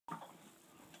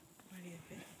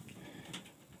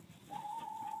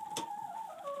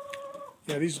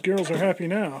Yeah, these girls are happy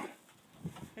now.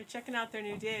 They're checking out their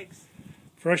new digs.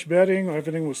 Fresh bedding,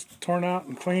 everything was torn out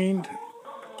and cleaned.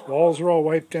 Walls are all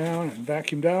wiped down and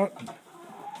vacuumed out.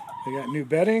 They got new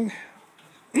bedding,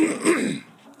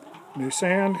 new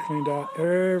sand, cleaned out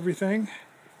everything.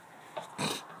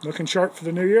 Looking sharp for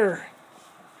the new year.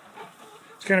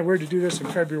 It's kind of weird to do this in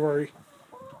February.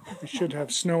 We should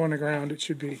have snow on the ground. It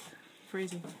should be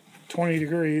freezing 20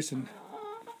 degrees, and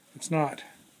it's not.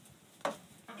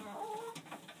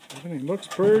 Everything looks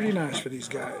pretty nice for these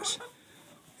guys.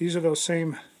 These are those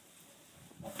same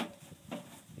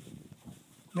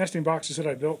nesting boxes that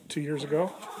I built 2 years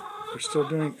ago. They're still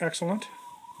doing excellent.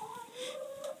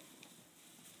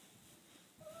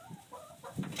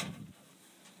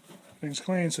 Everything's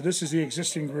clean. So this is the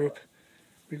existing group.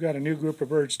 We've got a new group of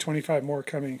birds, 25 more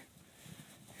coming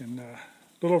in a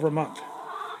little over a month.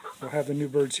 We'll have the new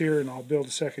birds here, and I'll build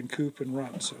a second coop and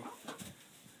run. So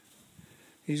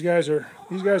these guys are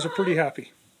pretty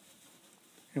happy,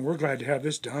 and we're glad to have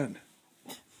this done.